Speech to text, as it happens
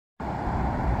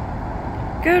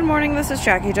Good morning, this is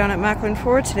Jackie down at Maclin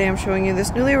Ford. Today I'm showing you this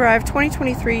newly arrived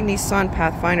 2023 Nissan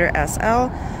Pathfinder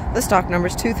SL. The stock number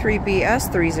is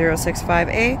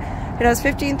 23BS3065A. It has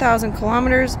 15,000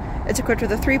 kilometers. It's equipped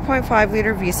with a 3.5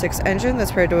 liter V6 engine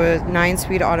that's paired to a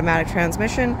 9-speed automatic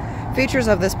transmission. Features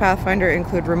of this Pathfinder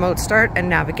include remote start and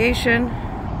navigation.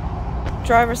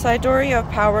 Driver's side door, you have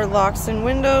power locks and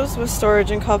windows with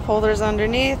storage and cup holders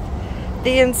underneath.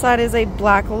 The inside is a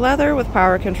black leather with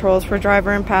power controls for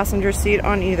driver and passenger seat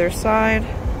on either side.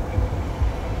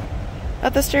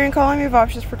 At the steering column, you have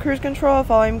options for cruise control,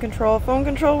 volume control, phone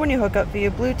control when you hook up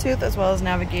via Bluetooth, as well as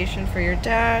navigation for your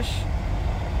dash.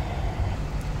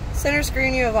 Center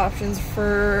screen, you have options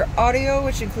for audio,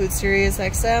 which includes Sirius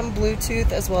XM,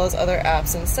 Bluetooth, as well as other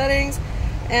apps and settings.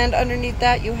 And underneath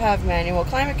that, you have manual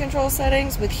climate control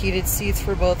settings with heated seats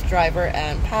for both driver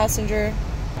and passenger.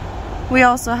 We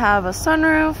also have a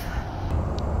sunroof.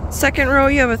 Second row,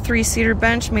 you have a 3-seater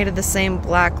bench made of the same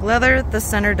black leather. The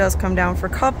center does come down for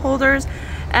cup holders,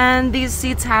 and these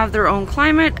seats have their own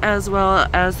climate as well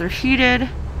as they're heated.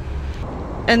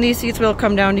 And these seats will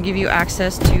come down to give you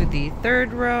access to the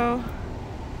third row.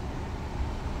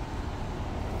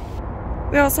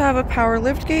 We also have a power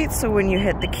lift gate, so when you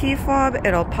hit the key fob,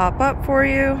 it'll pop up for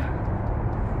you.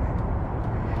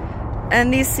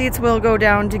 And these seats will go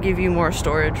down to give you more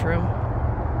storage room.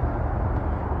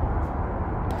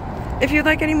 If you'd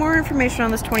like any more information on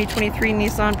this 2023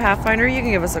 Nissan Pathfinder, you can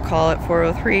give us a call at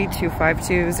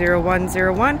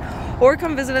 403-252-0101 or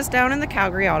come visit us down in the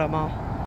Calgary Auto Mall.